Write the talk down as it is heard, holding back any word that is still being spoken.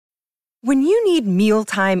When you need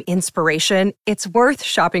mealtime inspiration, it's worth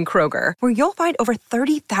shopping Kroger, where you'll find over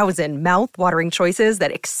 30,000 mouth-watering choices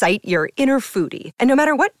that excite your inner foodie. And no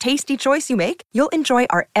matter what tasty choice you make, you'll enjoy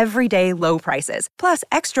our everyday low prices, plus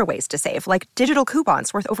extra ways to save, like digital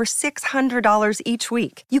coupons worth over $600 each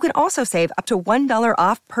week. You can also save up to $1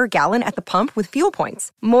 off per gallon at the pump with fuel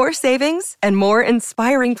points. More savings and more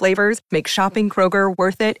inspiring flavors make shopping Kroger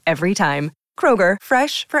worth it every time. Kroger,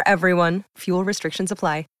 fresh for everyone. Fuel restrictions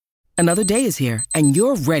apply. Another day is here, and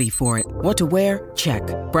you're ready for it. What to wear? Check.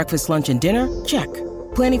 Breakfast, lunch, and dinner? Check.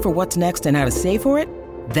 Planning for what's next and how to save for it?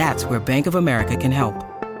 That's where Bank of America can help.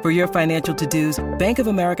 For your financial to-dos, Bank of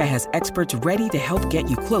America has experts ready to help get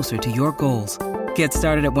you closer to your goals. Get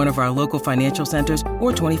started at one of our local financial centers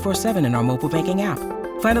or 24/7 in our mobile banking app.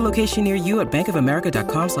 Find a location near you at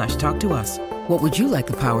bankofamerica.com/talktous. What would you like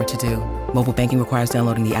the power to do? Mobile banking requires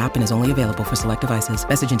downloading the app and is only available for select devices.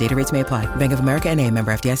 Message and data rates may apply. Bank of America N.A.,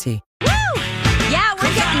 member FDIC. Yeah,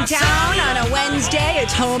 we're getting down on a Wednesday.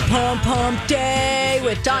 It's Hump Day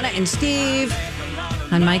with Donna and Steve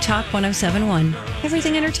on My Talk 107.1.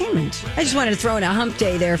 Everything Entertainment. I just wanted to throw in a Hump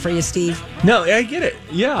Day there for you, Steve. No, I get it.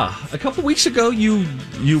 Yeah. A couple weeks ago, you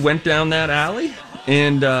went down that alley,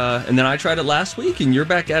 and then I tried it last week, and you're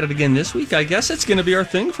back at it again this week. I guess it's going to be our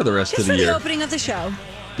thing for the rest of the year. Just for the opening of the show.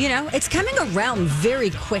 You know, it's coming around very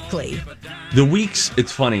quickly. The weeks,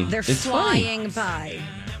 it's funny. They're flying by.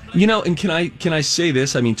 You know, and can I say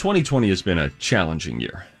this? I mean, 2020 has been a challenging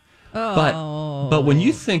year. Oh. But when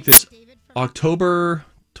you think this October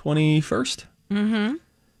 21st,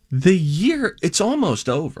 the year, it's almost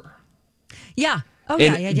over. Yeah. Oh,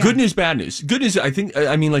 and yeah. Good news, bad news. Good news, I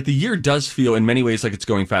mean, like the year does feel in many ways like it's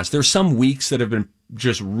going fast. There's some weeks that have been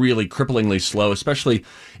just really cripplingly slow, especially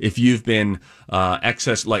if you've been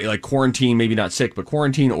excess, like quarantine, maybe not sick, but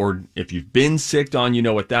quarantine, or if you've been sick, Dawn, you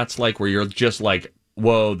know what that's like, where you're just like,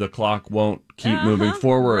 whoa, the clock won't keep moving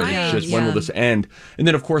forward. Right, It's just, when will this end? And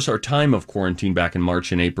then, of course, our time of quarantine back in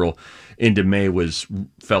March and April into May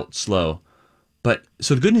felt slow. But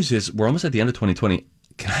so the good news is we're almost at the end of 2020.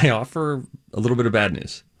 Can I offer a little bit of bad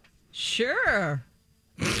news? Sure.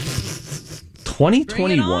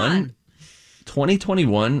 2021,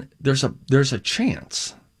 there's a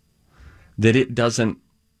chance that it doesn't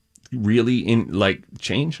really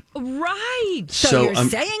change. Right. So you're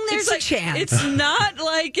saying there's a chance. It's not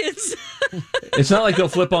like it's... It's not like they'll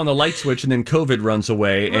flip on the light switch and then COVID runs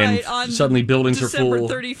away and suddenly buildings December are full.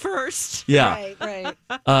 December 31st. Yeah. Right.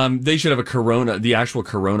 They should have the actual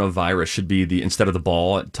coronavirus should be instead of the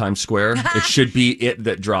ball at Times Square, it should be it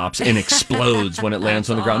that drops and explodes when it lands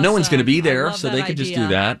on the ground. No one's going to be there, so they could just do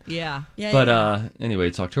that. Yeah. But anyway,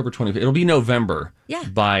 it's October 25th. It'll be November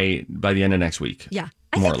by the end of next week. Yeah.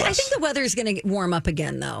 I think the weather is going to warm up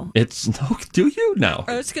again, though. Do you? No.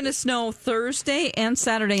 It's going to snow Thursday and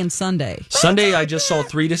Saturday and Sunday. Sunday, I just saw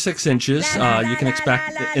 3 to 6 inches. You can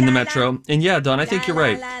expect in the metro. And yeah, Dawn, I think you're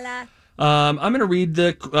right. I'm going to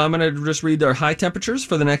just read their high temperatures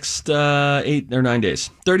for the next 8 or 9 days.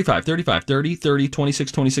 35, 30,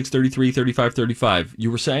 26, 33, 35, 35.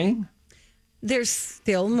 You were saying? There's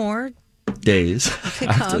still more days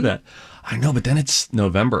after that. I know, but then it's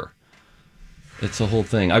November. It's a whole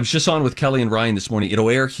thing. I was just on with Kelly and Ryan this morning. It'll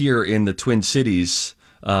air here in the Twin Cities,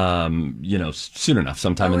 soon enough,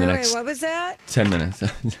 sometime in the next what was that? 10 minutes.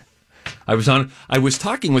 I was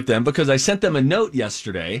talking with them because I sent them a note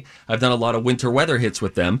yesterday. I've done a lot of winter weather hits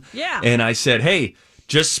with them. Yeah. And I said, hey,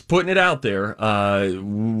 just putting it out there.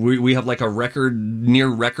 We have like a near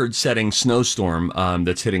record-setting snowstorm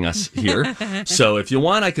that's hitting us here. So if you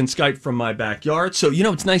want, I can Skype from my backyard. So,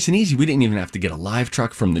 it's nice and easy. We didn't even have to get a live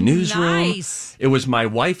truck from the newsroom. Nice. It was my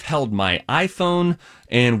wife held my iPhone,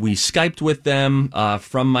 and we Skyped with them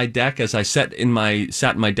from my deck as I sat in my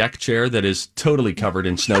deck chair that is totally covered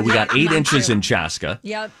in snow. We got 8 inches in Chaska.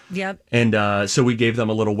 Yep. And so we gave them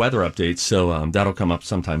a little weather update. So that'll come up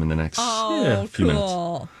sometime in the next few minutes.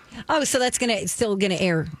 Oh, so that's still gonna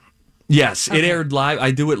air. Yes, okay. It aired live.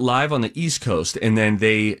 I do it live on the East Coast, and then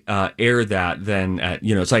they air that then at,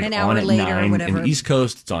 it's like on at 9 in the East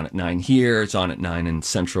Coast. It's on at 9 here. It's on at 9 in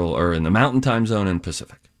Central or in the Mountain Time Zone and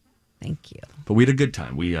Pacific. Thank you. But we had a good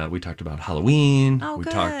time. We talked about Halloween. Oh, we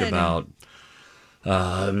good. talked about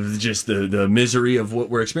just the misery of what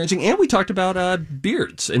we're experiencing, and we talked about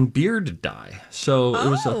beards and beard dye. So it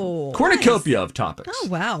was a cornucopia of topics. Oh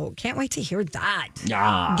wow! Can't wait to hear that.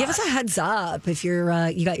 Yeah. Give us a heads up if you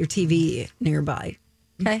got your TV nearby.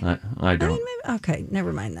 Okay. I don't. Okay,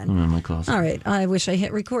 never mind then. I'm in my closet. All right. I wish I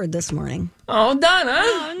hit record this morning. Oh, Donna.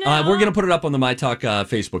 Oh, no. We're going to put it up on the My Talk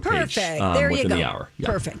Facebook page. Perfect. There you go. The hour. Yeah.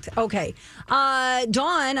 Perfect. Okay.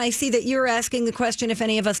 Dawn, I see that you're asking the question if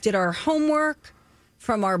any of us did our homework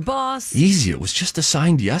from our boss. Easy. It was just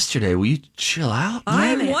assigned yesterday. Will you chill out?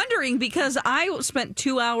 I'm wondering because I spent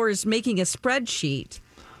 2 hours making a spreadsheet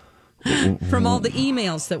from all the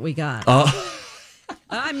emails that we got.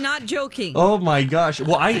 I'm not joking. Oh my gosh.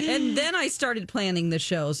 Well, And then I started planning the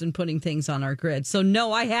shows and putting things on our grid. So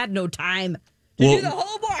no, I had no time to do the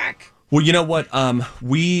homework. Well, you know what?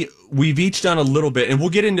 We've each done a little bit, and we'll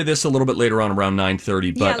get into this a little bit later on around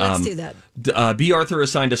 9:30. But Yeah, let's do that. B. Arthur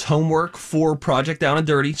assigned us homework for Project Down and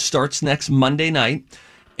Dirty. Starts next Monday night,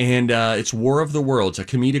 and it's War of the Worlds, a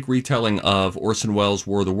comedic retelling of Orson Welles'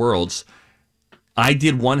 War of the Worlds. I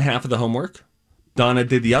did one half of the homework. Donna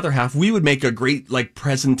did the other half. We would make a great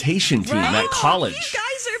presentation team at college. You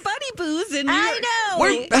guys are buddy boos, and I know.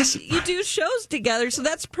 We're best. you do shows together, so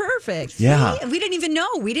that's perfect. Yeah. We didn't even know.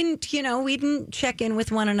 We didn't check in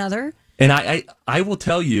with one another. And I will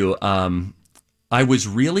tell you, I was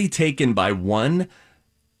really taken by one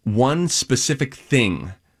specific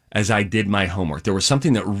thing as I did my homework. There was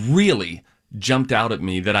something that really jumped out at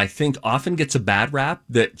me that I think often gets a bad rap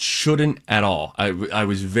that shouldn't at all. I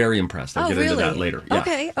was very impressed. I'll get into that later.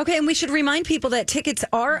 Yeah. Okay. And we should remind people that tickets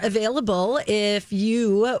are available if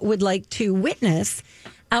you would like to witness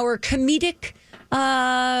our comedic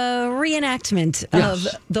reenactment of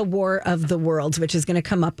the War of the Worlds, which is going to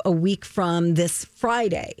come up a week from this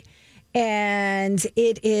Friday. And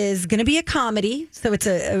it is going to be a comedy, so it's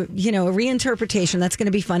a reinterpretation. That's going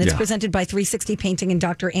to be fun. It's presented by 360 Painting and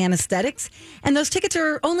Dr. Anesthetics, and those tickets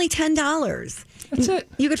are only $10. That's it.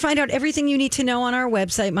 You could find out everything you need to know on our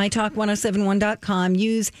website, mytalk1071.com.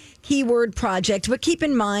 Use keyword project, but keep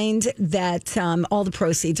in mind that all the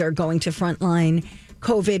proceeds are going to frontline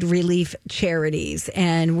COVID relief charities.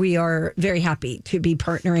 And we are very happy to be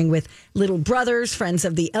partnering with Little Brothers, Friends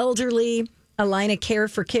of the Elderly, Alina Care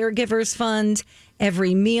for Caregivers Fund,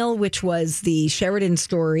 Every Meal, which was the Sheridan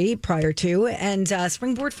story prior to, and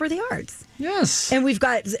Springboard for the Arts. Yes. And we've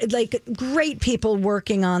got great people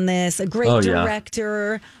working on this, a great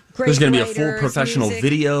director. Great There's going to be a writers, full professional music.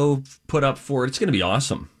 video put up for it. It's going to be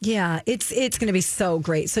awesome. Yeah, it's going to be so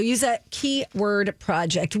great. So use that keyword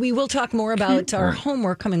project. We will talk more about our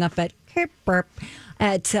homework coming up at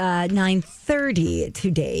 9:30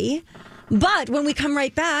 today. But when we come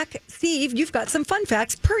right back, Steve, you've got some fun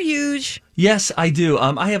facts per usual. Yes, I do.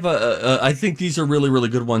 I have I think these are really, really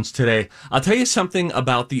good ones today. I'll tell you something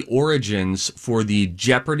about the origins for the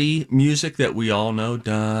Jeopardy music that we all know.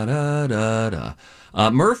 Da, da, da, da.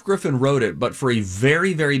 Merv Griffin wrote it, but for a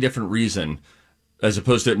very, very different reason, as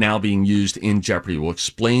opposed to it now being used in Jeopardy. We'll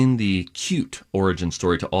explain the cute origin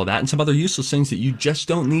story to all that and some other useless things that you just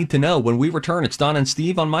don't need to know. When we return, it's Donna and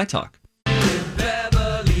Steve on My Talk.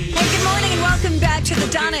 To the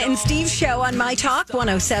Donna and Steve show on My Talk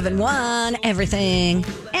 107.1 Everything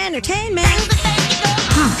Entertainment.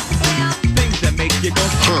 Things that make you go.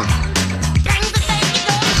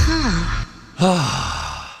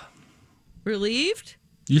 Relieved?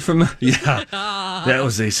 You from? Yeah, that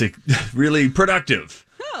was a really productive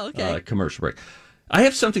commercial break. I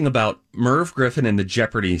have something about Merv Griffin and the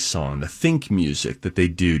Jeopardy song, the Think music that they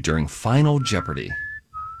do during Final Jeopardy.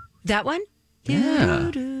 That one?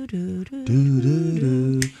 Yeah.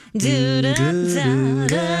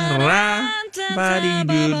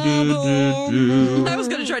 I was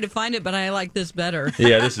going to try to find it, but I like this better.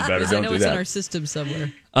 Yeah, this is better. I Don't know do it's that. in our system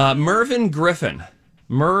somewhere. Merv Griffin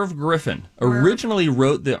originally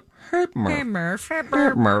wrote the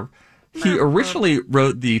Merv. He originally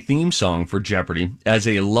wrote the theme song for Jeopardy as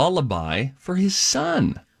a lullaby for his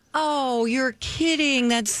son. Oh, you're kidding.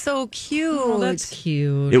 That's so cute. Oh, that's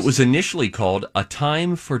cute. It was initially called A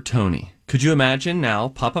Time for Tony. Could you imagine now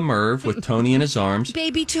Papa Merv with Tony in his arms?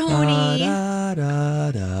 Baby Tony. Da,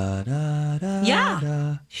 da, da, da, da, Yeah,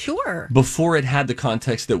 da. sure. Before it had the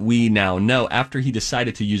context that we now know. After he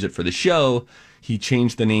decided to use it for the show, he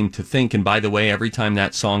changed the name to Think. And by the way, every time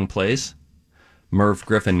that song plays, Merv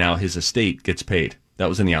Griffin, now his estate, gets paid. That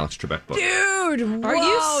was in the Alex Trebek book. Dude, Are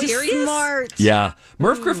you serious? Smart. Yeah.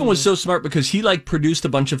 Merv Griffin was so smart because he produced a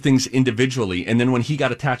bunch of things individually. And then when he got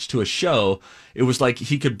attached to a show, it was like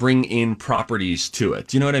he could bring in properties to it.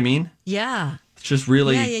 Do you know what I mean? Yeah. It's just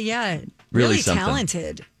really, Yeah. really something.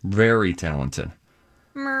 Talented. Very talented.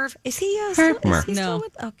 Merv, is he still, Merv. still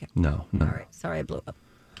with? Okay. No. All right. Sorry, I blew up.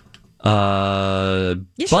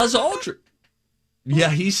 Buzz Aldrin.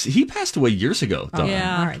 Yeah, he passed away years ago. Don.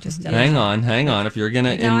 Yeah. All right, just Hang on. If you're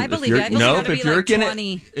gonna, No, I believe it. I believe nope. it'll If be you're like gonna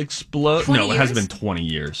 20. explode, 20 no, it hasn't years? been 20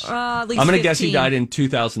 years. At least I'm gonna guess he 15. died in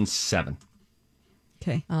 2007.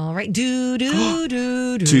 Okay. All right.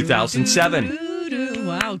 2007.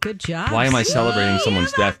 Wow, good job. Why am I celebrating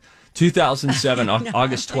someone's death? 2007,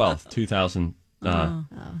 August 12th, 2007.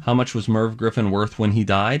 How much was Merv Griffin worth when he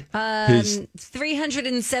died?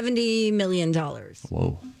 $370 million.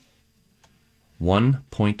 Whoa.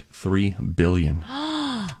 $1.3 billion.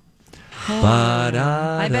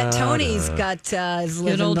 I bet Tony's got is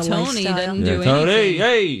living Good old the Tony lifestyle. doesn't do Tony, anything.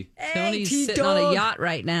 hey. Tony's sitting T-Dog. on a yacht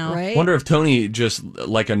right now. Right? Wonder if Tony, just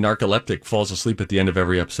like a narcoleptic, falls asleep at the end of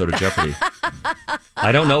every episode of Jeopardy.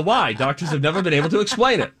 I don't know why. Doctors have never been able to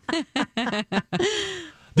explain it.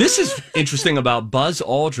 This is interesting about Buzz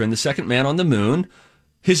Aldrin, the second man on the moon.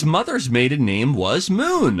 His mother's maiden name was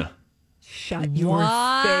Moon. Shut your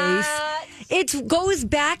face. It goes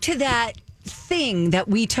back to that thing that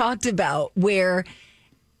we talked about where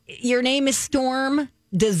your name is Storm.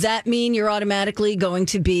 Does that mean you're automatically going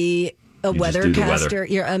to be a You just do the weather. weathercaster?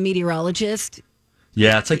 You're a meteorologist?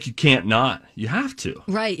 Yeah, it's like you can't not. You have to.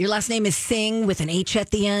 Right. Your last name is Singh with an H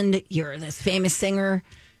at the end. You're this famous singer.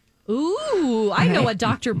 Ooh, I know a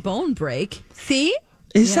Dr. Bonebreak. See?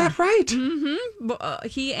 Is that right?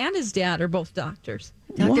 He and his dad are both doctors.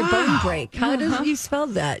 Dr. Bonebreak. How do you spell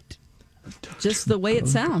that? Just the way it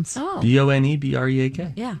sounds. Oh.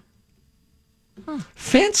 Bonebrek. Yeah.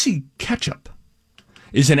 Fancy ketchup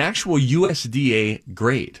is an actual USDA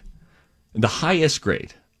grade, the highest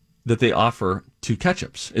grade that they offer to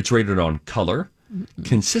ketchups. It's rated on color,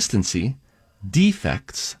 consistency,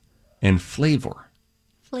 defects, and flavor.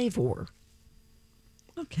 Flavor.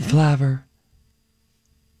 Okay. Flavor.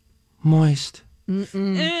 Moist. Ew.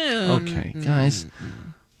 Okay, guys.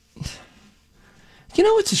 You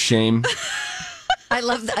know, it's a shame. I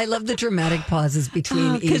love the dramatic pauses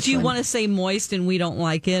between each Because you one. want to say moist and we don't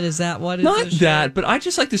like it. Is that what it Not is? that, but I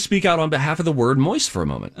just like to speak out on behalf of the word moist for a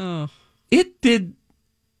moment. Oh.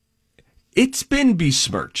 It's been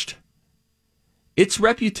besmirched. Its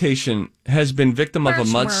reputation has been victim of a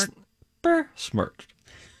besmirched.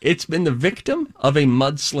 It's been the victim of a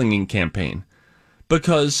mudslinging campaign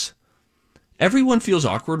because everyone feels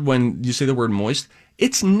awkward when you say the word moist.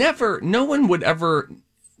 No one would ever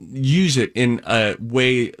use it in a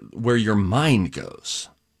way where your mind goes.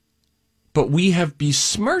 But we have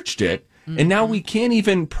besmirched it, and now we can't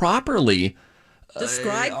even properly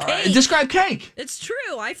Describe cake. describe cake. It's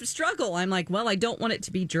true. I struggle. I'm like, well, I don't want it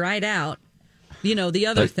to be dried out. You know, the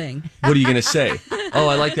other thing. What are you going to say? Oh,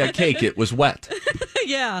 I like that cake. It was wet.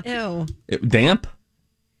 Yeah. Ew. Damp?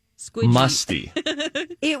 Squidgy. Musty.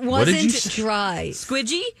 It What did you wasn't say? dry.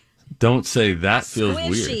 Squidgy? Don't say that feels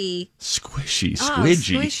weird. Squishy. Squishy. Oh,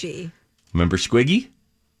 Squidgy. squishy. Remember Squiggy?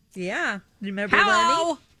 Yeah. Remember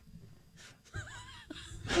Hello.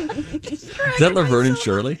 Is that Laverne and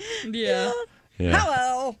Shirley? Lenny? Yeah. Yeah.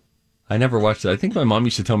 Hello. I never watched it. I think my mom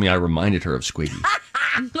used to tell me I reminded her of Squiggy.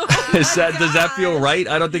 Does that feel right?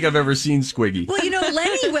 I don't think I've ever seen Squiggy. Well,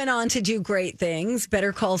 Lenny went on to do great things.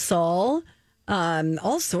 Better Call Saul.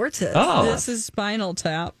 All sorts of. Oh. This is Spinal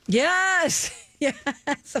Tap. Yes. Yes.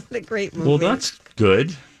 What a great movie. Well, that's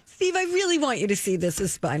good. Steve, I really want you to see this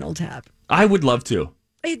as Spinal Tap. I would love to.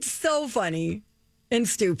 It's so funny and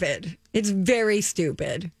stupid. It's very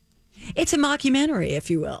stupid. It's a mockumentary, if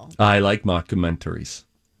you will. I like mockumentaries.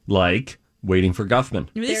 Like Waiting for Guffman.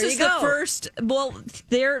 This There is you the go. first. Well,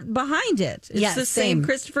 they're behind it. It's Yes, the same same.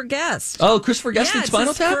 Christopher Guest. Oh, Christopher Guest yeah, did Spinal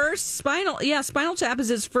it's his Tap? first Spinal Tap is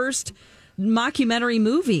his first mockumentary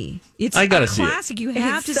movie. It's I gotta a see it. classic. You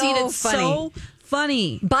have It's to see it. so It's funny. so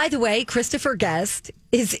funny. By the way, Christopher Guest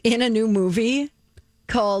is in a new movie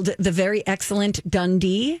called The Very Excellent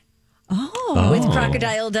Dundee. With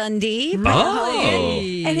Crocodile Dundee. Oh.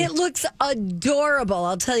 And it looks adorable.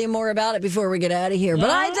 I'll tell you more about it before we get out of here. But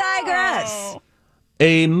I digress.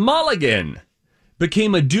 A mulligan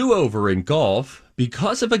became a do-over in golf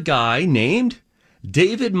because of a guy named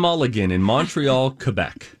David Mulligan in Montreal,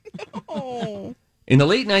 Quebec. In the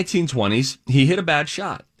late 1920s, he hit a bad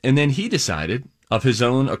shot, and then he decided, of his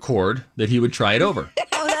own accord, that he would try it over.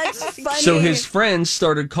 Oh, that's funny. So his friends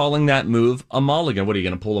started calling that move a mulligan. What, are you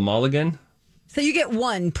going to pull a mulligan? So you get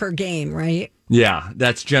one per game, right? Yeah,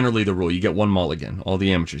 that's generally the rule. You get one mulligan. All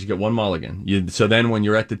the amateurs, you get one mulligan. So then when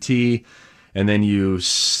you're at the tee and then you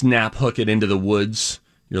snap hook it into the woods,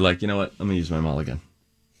 you're like, you know what? I'm going to use my mulligan.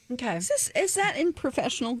 Okay. Is that in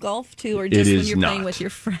professional golf too, or just It when is you're playing not. with your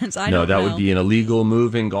friends? I No, don't that know. would be an illegal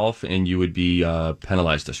move in golf, and you would be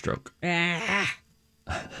penalized a stroke. Ah.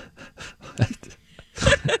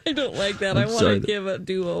 I don't like that. I want sorry. to give a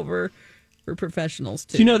do-over for professionals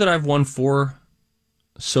too. Do you know that I've won 4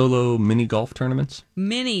 solo mini golf tournaments?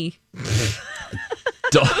 Mini.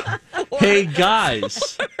 Hey,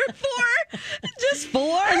 guys. Just 4?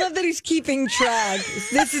 I love that he's keeping track.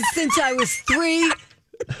 This is since I was 3.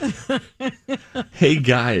 Hey,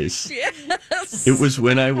 guys. Yes. It was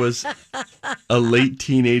when I was a late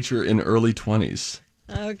teenager in early 20s.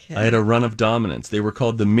 Okay. I had a run of dominance. They were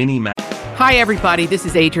called the Mini Mac. Hi, everybody. This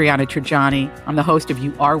is Adriana Trajani. I'm the host of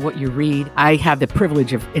You Are What You Read. I have the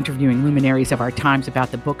privilege of interviewing luminaries of our times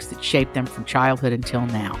about the books that shaped them from childhood until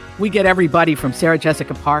now. We get everybody from Sarah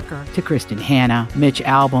Jessica Parker to Kristen Hanna, Mitch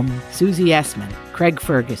Albom, Susie Essman, Craig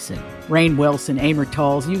Ferguson, Rainn Wilson, Amor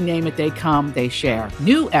Tolls, you name it, they come, they share.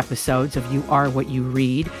 New episodes of You Are What You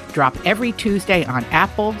Read drop every Tuesday on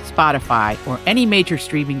Apple, Spotify, or any major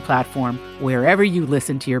streaming platform wherever you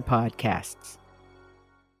listen to your podcasts.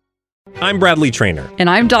 I'm Bradley Trainer. And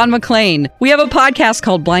I'm Don McClain. We have a podcast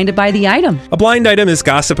called Blinded by the Item. A blind item is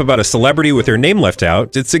gossip about a celebrity with their name left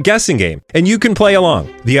out. It's a guessing game, and you can play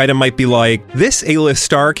along. The item might be like, this A-list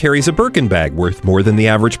star carries a Birkin bag worth more than the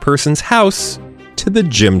average person's house to the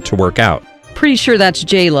gym to work out. Pretty sure that's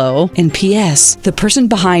J-Lo. And P.S. the person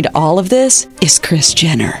behind all of this is Kris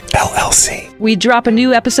Jenner, LLC. We drop a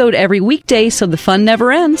new episode every weekday so the fun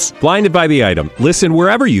never ends. Blinded by the Item. Listen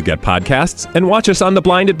wherever you get podcasts and watch us on the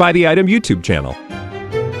Blinded by the Item YouTube channel.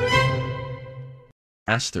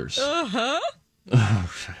 Masters. Oh,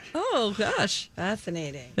 gosh.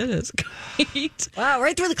 Fascinating. It is great. Wow,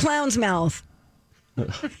 right through the clown's mouth.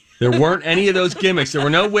 There weren't any of those gimmicks. There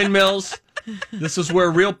were no windmills. This is where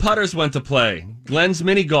real putters went to play. Glenn's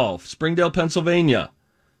Mini Golf, Springdale, Pennsylvania.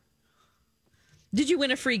 Did you win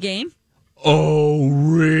a free game? Oh,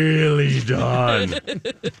 really, Don?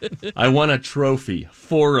 I won a trophy,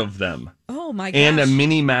 4 of them. Oh, my gosh. And a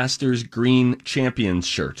Mini Masters green champions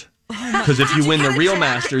shirt. Because if you win the real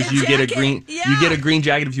Masters, you get a green. Yeah. You get a green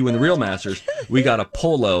jacket if you win the real Masters. We got a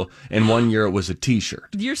polo, and one year it was a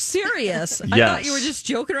T-shirt. You're serious? Yes. I thought you were just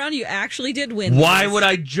joking around. You actually did win. Why this. would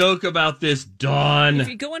I joke about this, Dawn? If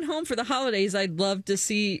you're going home for the holidays, I'd love to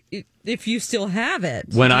see if you still have it.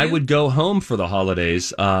 When I would go home for the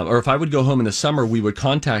holidays, or if I would go home in the summer, we would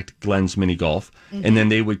contact Glenn's Mini Golf, and then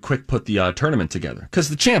they would quick put the tournament together because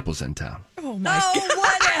the champ was in town. Oh my God!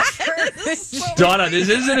 Whatever. Donna, this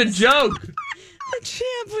isn't a joke. The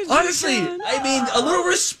champ was Honestly, in town. I mean, a little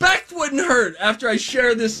respect wouldn't hurt after I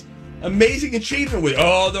share this amazing achievement with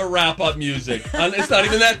the wrap-up music. It's not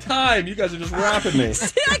even that time. You guys are just rapping me.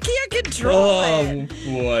 I can't control it.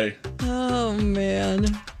 Boy. Oh man!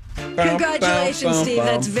 Congratulations, Steve.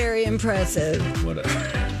 That's very impressive. Whatever.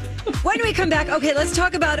 When we come back, okay, let's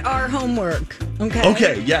talk about our homework. Okay.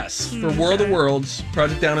 Okay, yes. For War of the Worlds,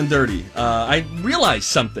 Project Down and Dirty, I realized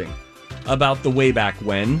something about the way back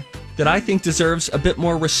when that I think deserves a bit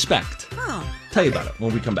more respect. Oh, Tell you about it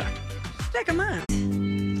when we come back. check them out.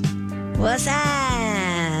 What's up?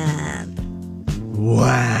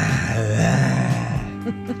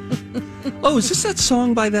 Oh, is this that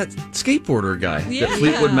song by that skateboarder guy that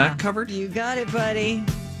Fleetwood Mac covered? You got it, buddy.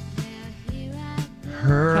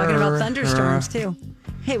 Talking about thunderstorms, too.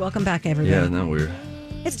 Hey, welcome back, everybody. Yeah, isn't that weird?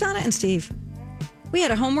 It's Donna and Steve. We had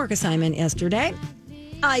a homework assignment yesterday.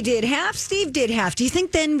 I did half. Steve did half. Do you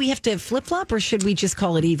think then we have to flip-flop, or should we just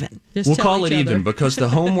call it even? Just We'll tell call each it other. even because the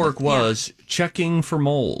homework was checking for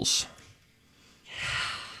moles.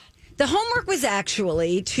 The homework was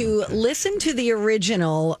actually to listen to the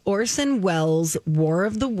original Orson Welles' War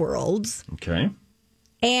of the Worlds Okay.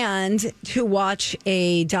 and to watch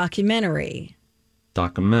a documentary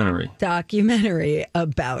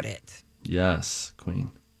about it. Yes, Queen.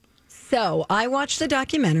 So I watched the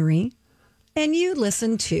documentary and you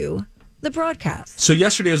listened to the broadcast. So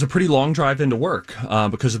yesterday was a pretty long drive into work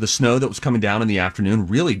because of the snow that was coming down in the afternoon.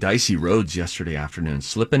 Really dicey roads yesterday afternoon,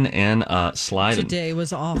 slipping and sliding. Today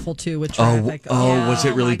was awful too with traffic. Was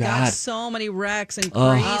it really my bad? God, so many wrecks and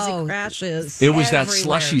crazy crashes. It was that everywhere.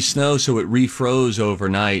 slushy snow, so it refroze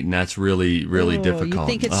overnight, and that's really, really difficult. You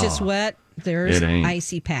think it's just wet? There's It ain't.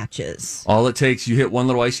 icy patches. All it takes, you hit one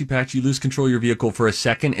little icy patch, you lose control of your vehicle for a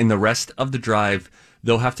second, and the rest of the drive,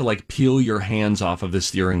 they'll have to peel your hands off of the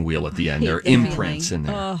steering wheel at the end. There are imprints in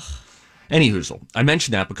there. Anyhoozle, I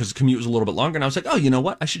mentioned that because the commute was a little bit longer, and I was like, oh, you know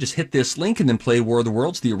what? I should just hit this link and then play War of the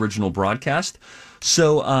Worlds, the original broadcast.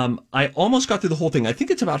 So I almost got through the whole thing. I think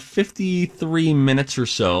it's about 53 minutes or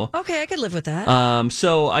so. Okay, I could live with that.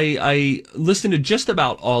 So I listened to just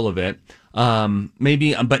about all of it.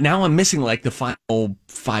 But now I'm missing the final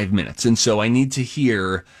 5 minutes. And so I need to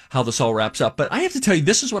hear how this all wraps up. But I have to tell you,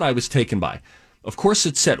 this is what I was taken by. Of course,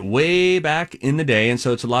 it's set way back in the day, and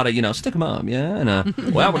so it's a lot of stick 'em up, yeah. And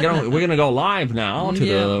well, we're gonna go live now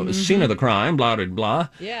to the scene of the crime, blah blah blah.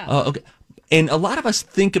 Yeah. Okay. And a lot of us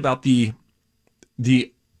think about the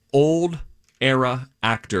old era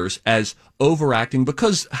actors as overacting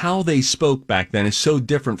because how they spoke back then is so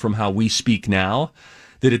different from how we speak now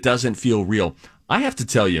that it doesn't feel real. I have to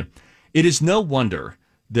tell you, it is no wonder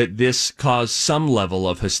that this caused some level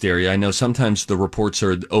of hysteria. I know sometimes the reports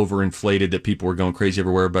are overinflated that people were going crazy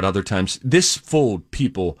everywhere, but other times this fooled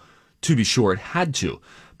people, to be sure. It had to,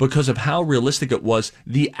 because of how realistic it was.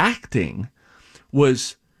 The acting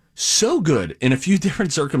was so good in a few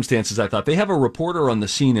different circumstances, I thought. They have a reporter on the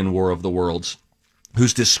scene in War of the Worlds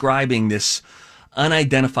who's describing this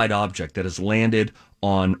unidentified object that has landed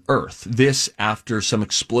on Earth. This after some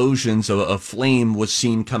explosions of a flame was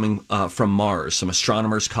seen coming from Mars. Some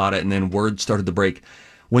astronomers caught it, and then word started to break.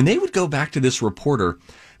 When they would go back to this reporter,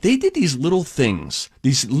 they did these little things,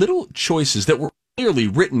 these little choices that were clearly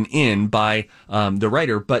written in by the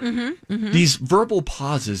writer, but these verbal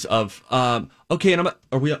pauses of okay, and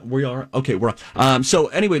we are okay, we're on. So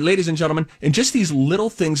anyway, ladies and gentlemen, and just these little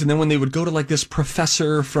things, and then when they would go to like this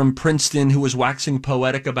professor from Princeton who was waxing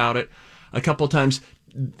poetic about it, a couple of times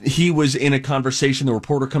he was in a conversation. The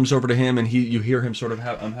reporter comes over to him, and you hear him sort of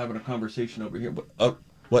I'm having a conversation over here.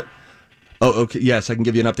 What? Oh, okay. Yes, I can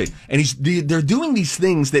give you an update. And they're doing these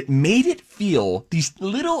things that made it feel, these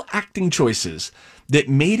little acting choices that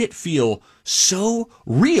made it feel so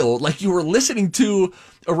real, like you were listening to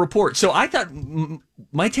a report. So I thought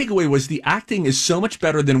my takeaway was the acting is so much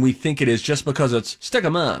better than we think it is just because it's stick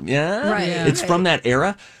 'em up. Yeah. Right. Yeah. It's from that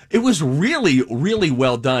era. It was really, really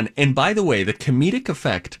well done. And by the way, the comedic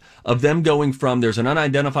effect of them going from there's an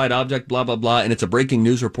unidentified object, blah, blah, blah, and it's a breaking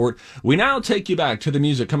news report. We now take you back to the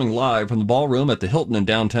music coming live from the ballroom at the Hilton in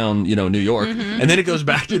downtown, New York. And then it goes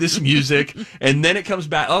back to this music. And then it comes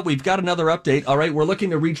back. Oh, we've got another update. All right, we're looking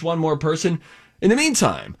to reach one more person. In the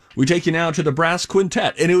meantime, we take you now to the brass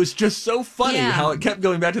quintet. And it was just so funny how it kept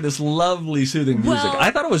going back to this lovely, soothing music. I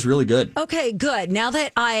thought it was really good. Okay, good. Now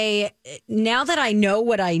that I know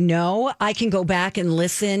what I know, I can go back and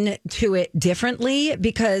listen to it differently,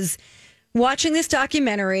 because watching this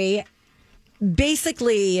documentary,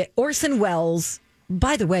 basically Orson Welles,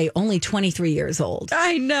 by the way, only 23 years old.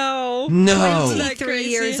 I know. No. 23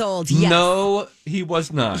 years old. Yes. No, he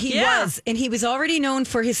was not. He was. And he was already known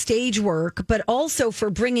for his stage work, but also for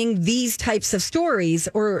bringing these types of stories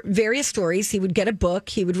or various stories. He would get a book,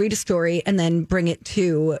 he would read a story, and then bring it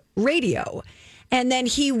to radio. And then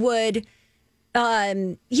he would,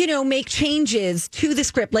 make changes to the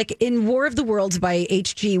script. Like in War of the Worlds by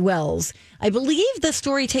H.G. Wells, I believe the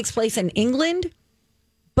story takes place in England,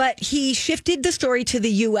 but he shifted the story to the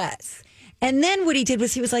U.S. And then what he did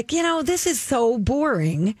was he was like, this is so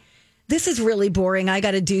boring. This is really boring. I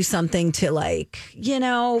got to do something to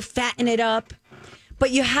fatten it up.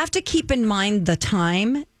 But you have to keep in mind the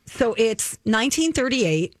time. So it's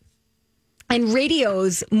 1938, and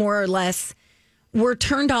radios more or less were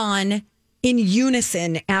turned on in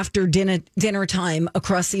unison after dinner time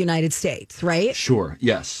across the United States, right? Sure.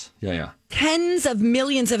 Yes. Yeah. Tens of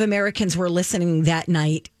millions of Americans were listening that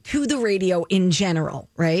night to the radio in general,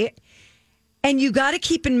 right? And you got to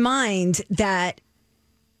keep in mind that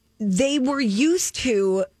they were used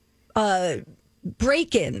to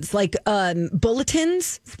break-ins, like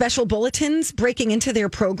bulletins, special bulletins breaking into their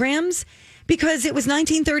programs, because it was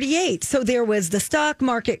 1938. So there was the stock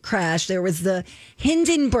market crash. There was the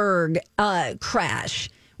Hindenburg crash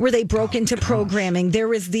where they broke into programming. There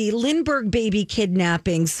was the Lindbergh baby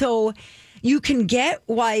kidnapping. So you can get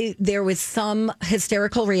why there was some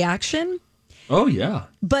hysterical reaction. Oh, yeah.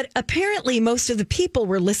 But apparently most of the people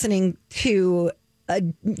were listening to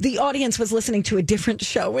the audience was listening to a different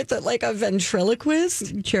show with a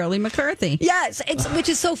ventriloquist. Charlie McCarthy. Yes, which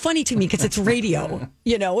is so funny to me because it's radio,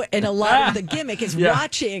 and a lot of the gimmick is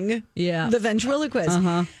watching the ventriloquist.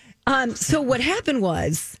 So what happened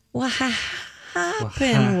was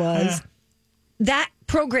that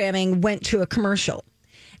programming went to a commercial.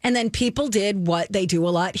 And then people did what they do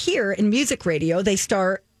a lot here in music radio. They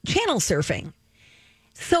start channel surfing.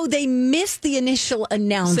 So they missed the initial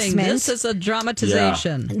announcement. Saying this is a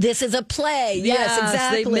dramatization. Yeah. This is a play. Yes,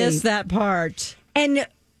 exactly. They missed that part. And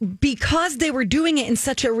because they were doing it in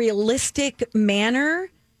such a realistic manner,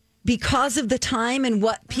 because of the time and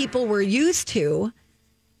what people were used to,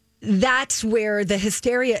 that's where the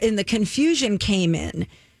hysteria and the confusion came in.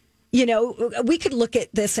 We could look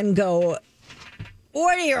at this and go,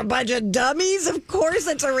 what are you, a bunch of dummies? Of course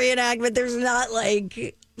it's a reenactment. There's not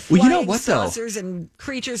flying saucers and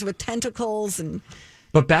creatures with tentacles.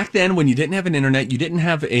 But back then, when you didn't have an internet, you didn't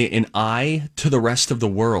have an eye to the rest of the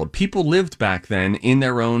world. People lived back then in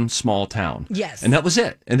their own small town. Yes. And that was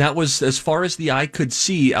it. And that was as far as the eye could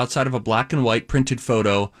see outside of a black and white printed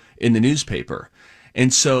photo in the newspaper.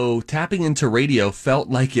 And so tapping into radio felt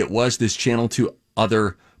like it was this channel to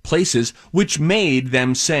other places, which made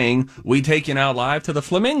them saying, we take you now live to the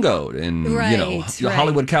Flamingo in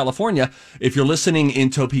Hollywood, California. If you're listening in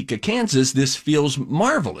Topeka, Kansas, this feels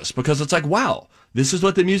marvelous because it's like, wow, this is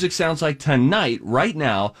what the music sounds like tonight, right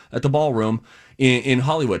now, at the ballroom in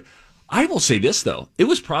Hollywood. I will say this, though. It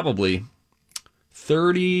was probably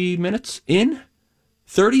 30 minutes in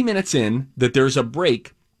that there's a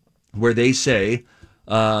break where they say,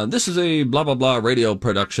 this is a blah, blah, blah radio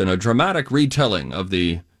production, a dramatic retelling of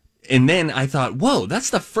the... And then I thought, whoa, that's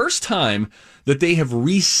the first time that they have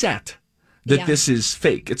reset that this is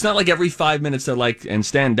fake. It's not like every 5 minutes they're like, and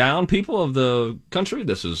stand down, people of the country.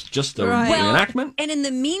 This is just a reenactment. And in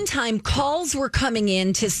the meantime, calls were coming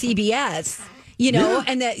in to CBS...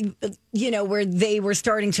 and that, where they were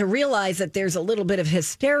starting to realize that there's a little bit of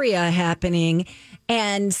hysteria happening.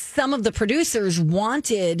 And some of the producers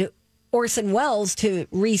wanted Orson Welles to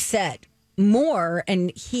reset more.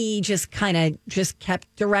 And he just kind of just kept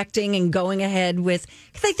directing and going ahead with,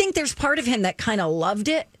 because I think there's part of him that kind of loved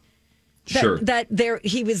it.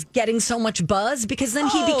 He was getting so much buzz because then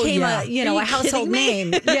he became a household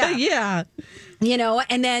name. Yeah.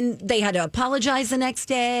 And then they had to apologize the next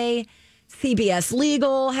day. CBS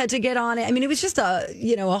Legal had to get on it. I mean, it was just a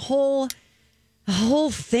whole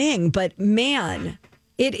thing. But man,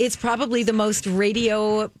 it's probably the most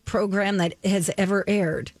radio program that has ever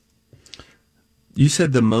aired. You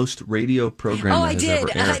said the most radio program. Oh, I did.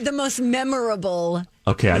 The most memorable.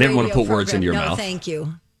 Okay, I didn't want to put words in your mouth. Thank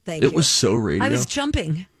you. It was so radio. I was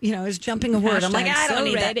jumping. I was jumping a word. I'm like, I don't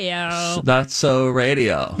need radio. That's so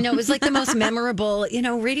radio. No, it was like the most memorable,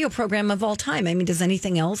 radio program of all time. I mean, does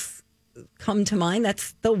anything else come to mind?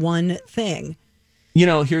 That's the one thing.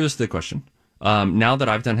 Here's the question. Now that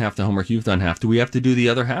I've done half the homework, you've done half, do we have to do the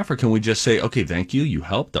other half, or can we just say, okay, thank you, you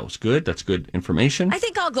helped, that was good, that's good information? I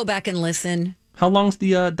think I'll go back and listen. How long's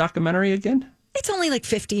the documentary again? It's only like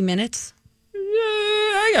 50 minutes. Yeah,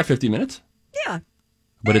 I got 50 minutes. Yeah.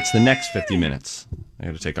 But it's the next 50 minutes. I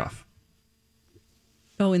got to take off.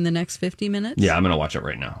 Oh, in the next 50 minutes? Yeah, I'm going to watch it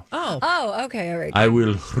right now. Oh, okay, all right. I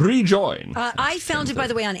will rejoin. I found it, by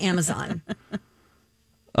the way, on Amazon.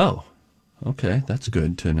 Oh, okay. That's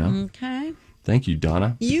good to know. Okay. Thank you,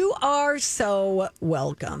 Donna. You are so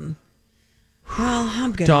welcome. Well,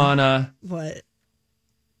 I'm good. Donna. What?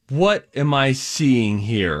 What am I seeing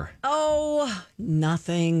here? Oh,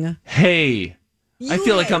 nothing. Hey. I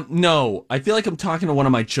feel like I'm talking to one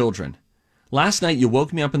of my children. Last night, you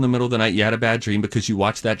woke me up in the middle of the night. You had a bad dream because you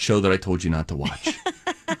watched that show that I told you not to watch.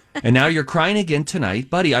 And now you're crying again tonight.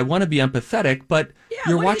 Buddy, I want to be empathetic, but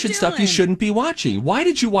you're watching stuff you shouldn't be watching. Why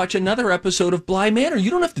did you watch another episode of Bly Manor?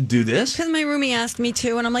 You don't have to do this. Because my roomie asked me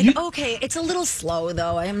to, and I'm like, okay, it's a little slow,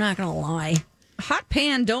 though. I'm not going to lie. Hot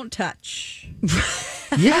pan, don't touch.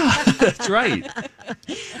 Yeah, that's right.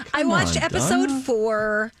 I watched episode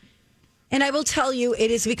 4. And I will tell you, it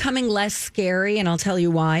is becoming less scary, and I'll tell you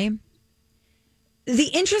why. The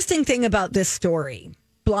interesting thing about this story,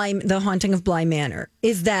 The Haunting of Bly Manor,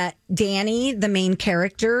 is that Danny, the main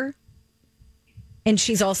character, and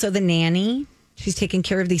she's also the nanny. She's taking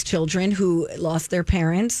care of these children who lost their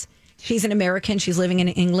parents. She's an American. She's living in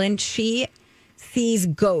England. She sees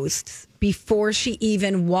ghosts before she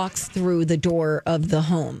even walks through the door of the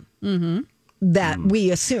home that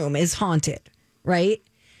we assume is haunted, right?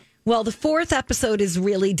 Well, the 4th episode is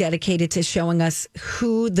really dedicated to showing us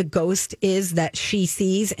who the ghost is that she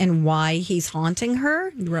sees and why he's haunting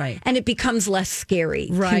her. Right. And it becomes less scary.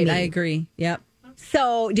 Right, I agree. Yep.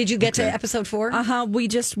 So, did you get to episode 4? We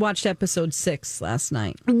just watched episode 6 last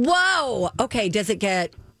night. Whoa! Okay, does it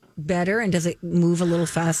get better and does it move a little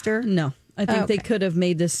faster? No. I think they could have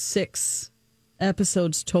made this 6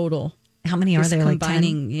 episodes total. How many are there?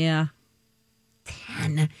 Combining, like 10? Yeah.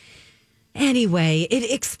 10. Anyway, it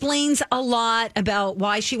explains a lot about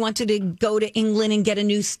why she wanted to go to England and get a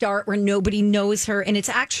new start where nobody knows her. And it's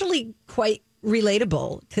actually quite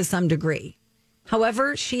relatable to some degree.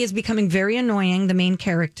 However, she is becoming very annoying, the main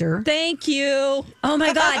character. Thank you. Oh,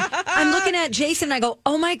 my God. I'm looking at Jason and I go,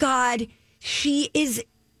 oh, my God, she is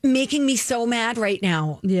making me so mad right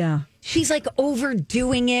now. Yeah. She's like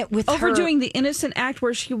overdoing it with overdoing the innocent act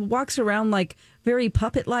where she walks around like very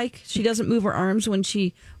puppet-like. She doesn't move her arms when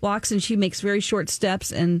she walks, and she makes very short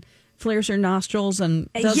steps and flares her nostrils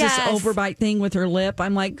and does this overbite thing with her lip.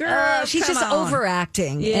 I'm like, girl, she's just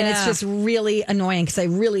overacting, and it's just really annoying because I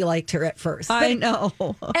really liked her at first. I know.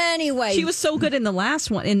 Anyway, she was so good in the last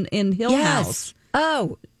one in Hill House.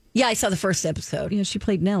 Oh, yeah, I saw the first episode. Yeah, she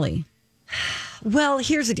played Nellie. Well,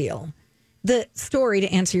 here's the deal. The story, to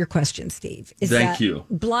answer your question, Steve, is Thank you.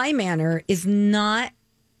 Bly Manor is not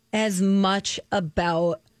as much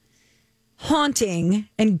about haunting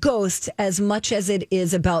and ghosts as much as it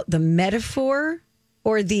is about the metaphor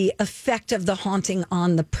or the effect of the haunting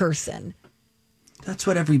on the person. That's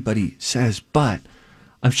what everybody says, but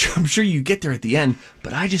I'm sure you get there at the end,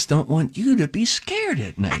 but I just don't want you to be scared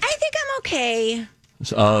at night. I think I'm okay.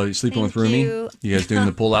 So, you sleeping with Rumi? You guys doing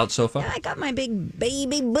the pull-out sofa? Yeah, I got my big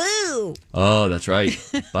baby boo. Oh, that's right,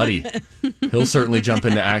 buddy. He'll certainly jump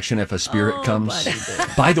into action if a spirit comes.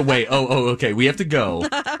 By the way, okay, we have to go.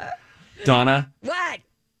 Donna, what?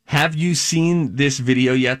 Have you seen this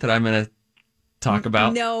video yet that I'm going to talk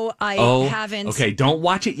about? No, I haven't. Okay, don't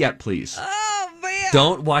watch it yet, please. Oh, man.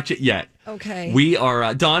 Don't watch it yet. Okay. We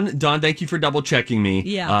are Don, thank you for double checking me.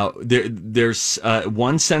 Yeah. There's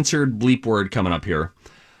one censored bleep word coming up here.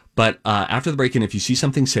 But after the break in, if you see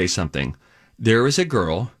something, say something. There is a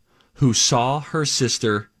girl who saw her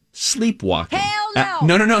sister sleepwalking. Hell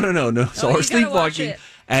no. No. Saw her sleepwalking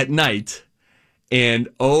at night. And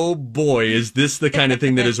oh boy, is this the kind of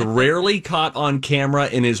thing that is rarely caught on camera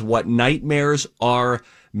and is what nightmares are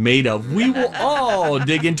made of. We will all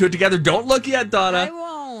dig into it together. Don't look yet, Donna. I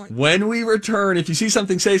won't. When we return, if you see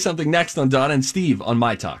something, say something next on Donna and Steve on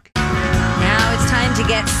My Talk. Now it's time to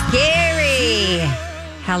get scary.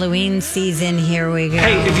 Halloween season, here we go.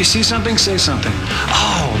 Hey, if you see something, say something.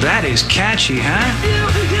 Oh, that is catchy, huh?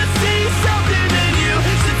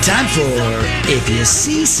 Time for If You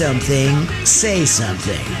See Something, Say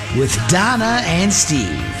Something with Donna and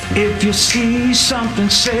Steve. If you see something,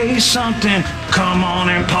 say something. Come on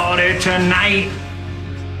and party tonight.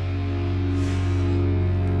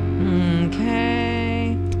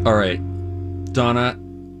 Okay. All right, Donna,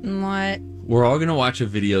 What? we're all going to watch a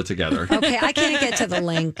video together. Okay, I can't get to the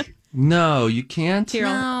link. No, you can't? Here,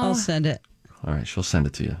 I'll send it. All right, she'll send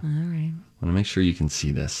it to you. All right. I want to make sure you can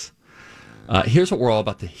see this. Here's what we're all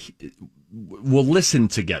about to... We'll listen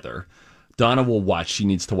together. Donna will watch. She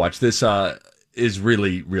needs to watch. This is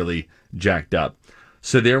really, really jacked up.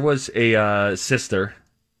 So there was a sister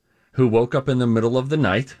who woke up in the middle of the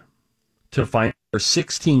night to find her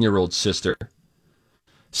 16-year-old sister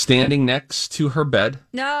standing next to her bed.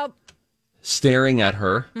 Nope. Staring at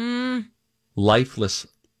her, lifeless,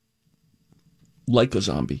 like a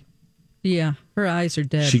zombie. Yeah, her eyes are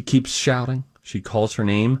dead. She keeps shouting. She calls her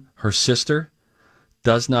name. Her sister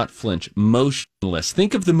does not flinch, motionless.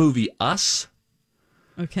 Think of the movie Us.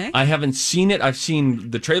 Okay. I haven't seen it. I've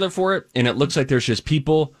seen the trailer for it, and it looks like there's just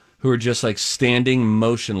people who are just like standing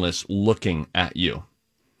motionless looking at you.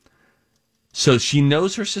 So she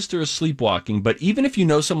knows her sister is sleepwalking, but even if you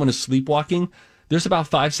know someone is sleepwalking, there's about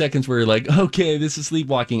 5 seconds where you're like, okay, this is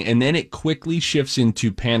sleepwalking. And then it quickly shifts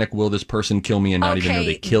into panic. Will this person kill me and not even know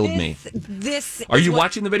they killed me? Are you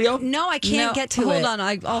watching the video? No, I can't get to it. Hold on.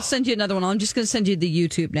 I'll send you another one. I'm just going to send you the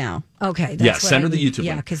YouTube now. Okay. Yeah, send her the YouTube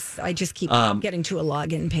Yeah, link. because I just keep getting to a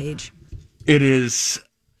login page. It is...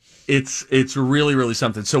 It's really, really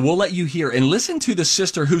something. So we'll let you hear and listen to the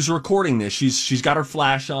sister who's recording this. She's got her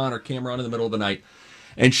flash on, her camera on in the middle of the night,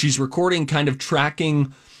 and she's recording, kind of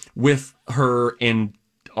tracking with her and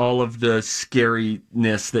all of the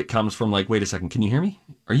scariness that comes from like, wait a second, can you hear me?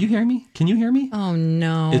 Are you hearing me? Can you hear me? Oh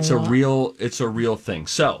no. It's a real thing.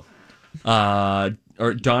 So, Donna,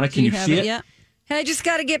 can you see it? Yet? I just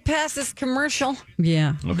got to get past this commercial.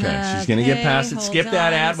 Yeah. Okay, she's going to get past it. Skip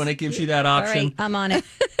that ad when it gives you that option. All right, I'm on it.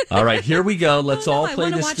 All right, here we go. Let's all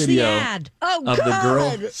play this video of the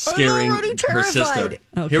girl scaring her sister.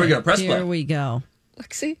 Okay, here we go. Press play. Here we go.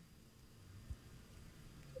 Lexi?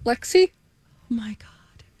 Oh my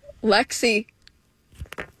God. Lexi.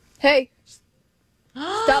 Hey.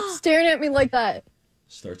 Stop staring at me like that.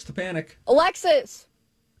 Starts to panic. Alexis.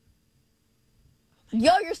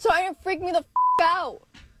 Yo, you're starting to freak me the out.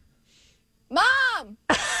 Mom.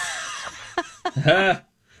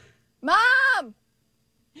 Mom.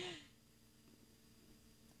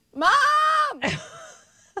 Mom.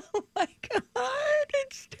 Oh my God,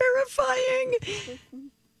 it's terrifying.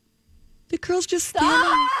 The girl's just standing.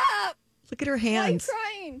 Stop. Look at her hands. I'm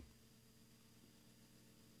crying.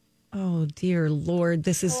 Oh dear Lord,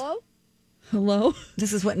 this is Hello?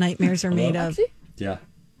 This is what nightmares are made of. Yeah.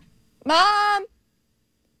 Mom.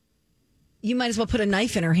 You might as well put a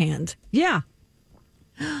knife in her hand. Yeah.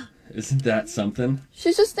 Isn't that something?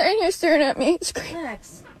 She's just standing here staring at me. Scream.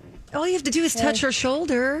 All you have to do is touch her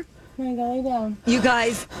shoulder. Oh my God, lay down. You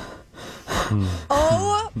guys.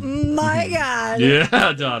 Oh my God.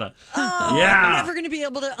 Yeah, Donna. Oh, yeah. I'm never going to be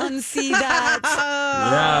able to unsee that.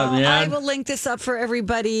 Yeah, man. I will link this up for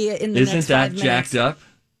everybody in the next 5 minutes. Isn't that jacked up?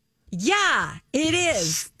 Yeah, it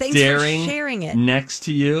is. Thanks Staring for sharing it. next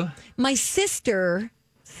to you. My sister,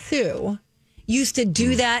 Sue, used to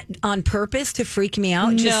do that on purpose to freak me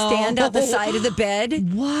out. Just stand out the side of the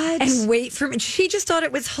bed. What? And wait for me. She just thought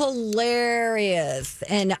it was hilarious.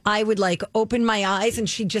 And I would like open my eyes and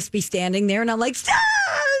she'd just be standing there and I'm like, stop!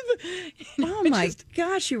 Oh my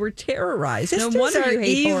gosh, you were terrorized. No Sisters wonder you are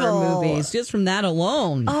hate evil. horror movies just from that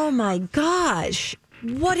alone. Oh my gosh.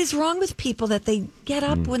 What is wrong with people that they get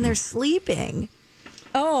up when they're sleeping?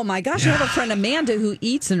 Oh my gosh, I have a friend, Amanda, who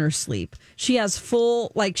eats in her sleep. She has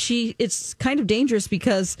full, it's kind of dangerous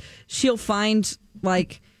because she'll find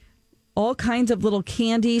like all kinds of little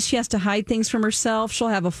candies. She has to hide things from herself. She'll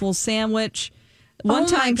have a full sandwich. One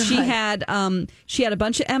time she had a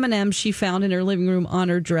bunch of M&Ms she found in her living room on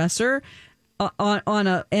her dresser on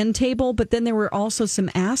a end table, but then there were also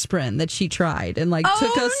some aspirin that she tried and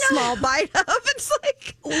took a small bite of. It's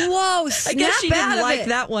like, whoa, I guess she didn't like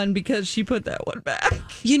that one because she put that one back.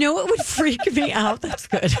 You know what would freak me out? That's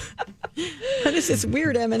good. What is this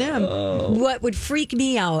weird M&M? Oh. What would freak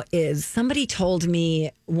me out is somebody told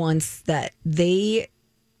me once that they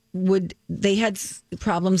had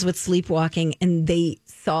problems with sleepwalking and they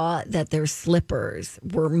saw that their slippers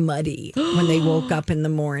were muddy when they woke up in the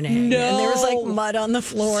morning. No. And there was like mud on the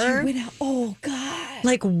floor. She went out. Oh, God.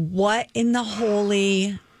 Like, what in the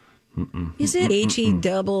holy... Is it HE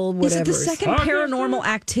double whatever? Is it the second Paranormal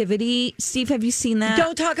Activity? Steve, have you seen that?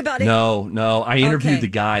 Don't talk about it. No. I interviewed the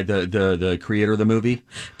guy, the creator of the movie.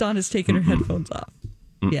 Donna's taking her headphones off.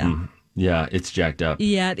 Yeah. Yeah, it's jacked up.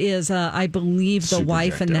 Yeah, it is. I believe the Super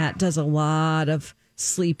wife in that does a lot of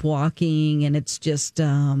sleepwalking, and it's just,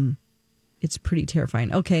 it's pretty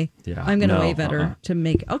terrifying. Okay. Yeah. I'm going to wave at her to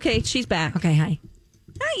make. Okay, she's back. Okay, hi.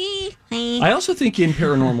 Hi. I also think in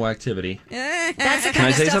Paranormal Activity. That's the kind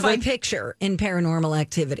of stuff I picture in Paranormal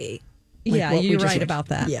Activity. Yeah, you're right about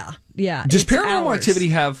that. Yeah. Yeah. Does Paranormal Activity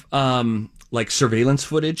have surveillance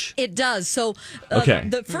footage? It does. So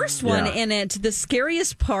the first one in it, the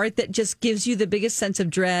scariest part that just gives you the biggest sense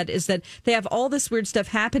of dread is that they have all this weird stuff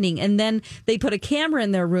happening and then they put a camera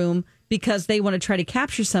in their room because they want to try to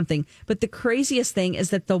capture something. But the craziest thing is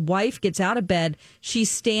that the wife gets out of bed, she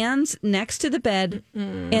stands next to the bed,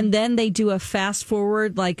 and then they do a fast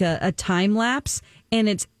forward, like a time lapse, and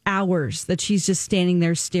it's hours that she's just standing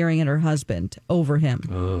there staring at her husband over him.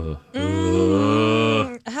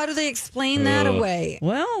 How do they explain that away?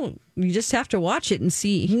 Well, you just have to watch it and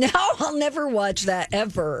see. No, I'll never watch that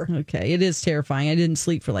ever. Okay, it is terrifying. I didn't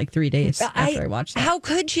sleep for like 3 days after I watched that. How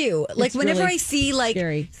could you? Like, whenever I see like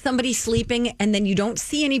somebody sleeping and then you don't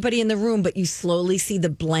see anybody in the room, but you slowly see the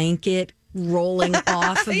blanket rolling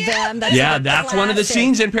off of them. That's one of the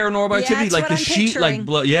scenes in Paranormal Activity. Like the sheet,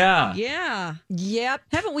 Yeah. Yep.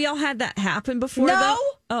 Haven't we all had that happen before? No.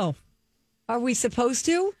 Oh. Are we supposed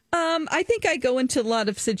to? I think I go into a lot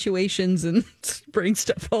of situations and bring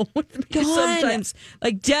stuff home with me sometimes.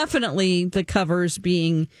 Like, definitely the covers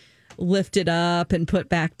being lifted up and put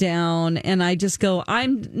back down, and I just go,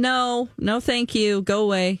 no, thank you, go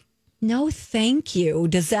away. No, thank you.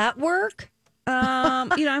 Does that work?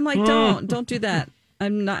 I'm like, don't do that. I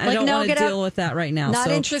don't want to deal with that right now. Not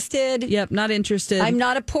interested. Yep, not interested. I'm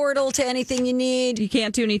not a portal to anything you need. You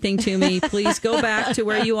can't do anything to me. Please go back to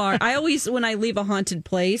where you are. I always, when I leave a haunted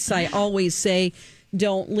place, I always say,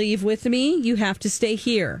 don't leave with me. You have to stay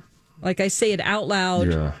here. Like, I say it out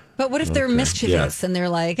loud. Yeah. But what if they're mischievous and they're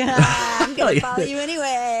like, I'm going to follow you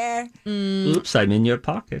anywhere. Oops, I'm in your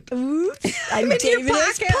pocket. Oops, I'm in your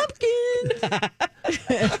pocket.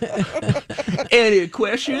 Any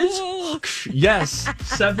questions? Yes,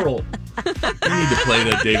 several. We need to play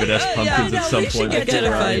the David S. Pumpkins at some point.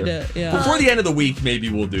 Before the end of the week, maybe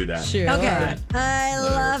we'll do that. Sure. Okay. I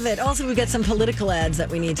love it. Also, we've got some political ads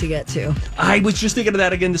that we need to get to. I was just thinking of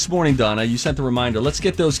that again this morning, Donna. You sent the reminder. Let's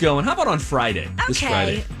get those going. How about on Friday? Okay. This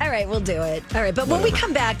Friday. All right, we'll do it. All right, but when we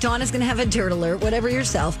come back, Donna's going to have a dirt alert, whatever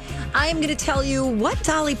yourself. I'm going to tell you what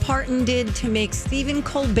Dolly Parton did to make Stephen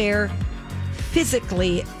Colbert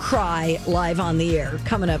physically cry live on the air.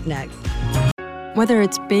 Coming up next. Whether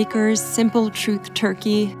it's Baker's Simple Truth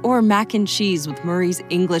Turkey or mac and cheese with Murray's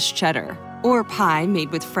English Cheddar or pie made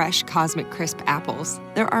with fresh Cosmic Crisp apples,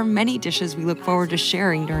 there are many dishes we look forward to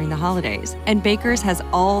sharing during the holidays. And Baker's has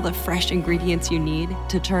all the fresh ingredients you need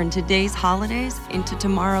to turn today's holidays into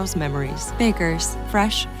tomorrow's memories. Baker's,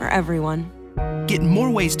 fresh for everyone. Get more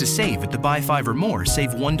ways to save at the Buy 5 or More Save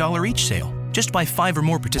 $1 each sale. Just buy 5 or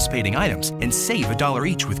more participating items and save $1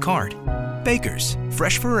 each with card. Baker's,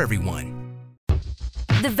 fresh for everyone.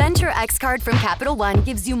 The Venture X card from Capital One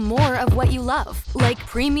gives you more of what you love, like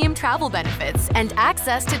premium travel benefits and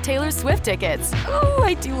access to Taylor Swift tickets. Oh,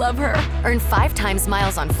 I do love her. Earn 5 times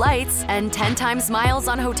miles on flights and 10 times miles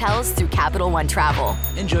on hotels through Capital One Travel.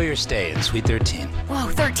 Enjoy your stay in Suite 13. Whoa,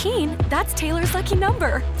 13? That's Taylor's lucky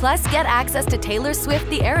number. Plus, get access to Taylor Swift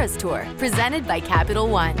The Eras Tour, presented by Capital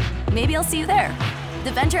One. Maybe I'll see you there.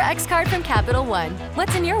 The Venture X card from Capital One.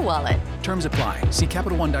 What's in your wallet? Terms apply. See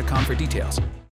CapitalOne.com for details.